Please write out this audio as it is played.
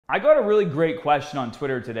I got a really great question on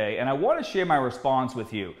Twitter today, and I want to share my response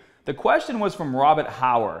with you. The question was from Robert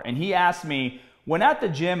Hauer, and he asked me, when at the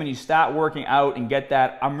gym and you start working out and get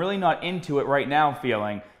that "I'm really not into it right now"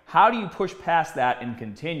 feeling, how do you push past that and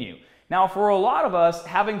continue? Now, for a lot of us,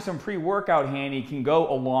 having some pre-workout handy can go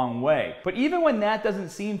a long way. But even when that doesn't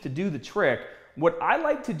seem to do the trick, what I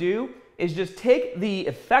like to do is just take the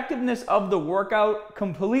effectiveness of the workout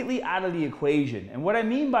completely out of the equation. And what I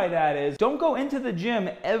mean by that is, don't go into the gym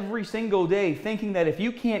every single day thinking that if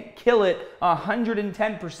you can't kill it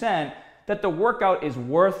 110%, that the workout is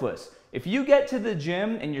worthless. If you get to the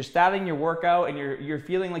gym and you're starting your workout and you're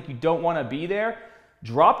feeling like you don't want to be there,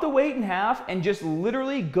 drop the weight in half and just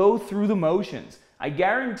literally go through the motions. I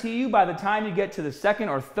guarantee you by the time you get to the second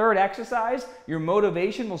or third exercise, your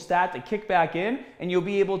motivation will start to kick back in and you'll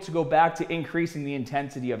be able to go back to increasing the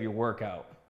intensity of your workout.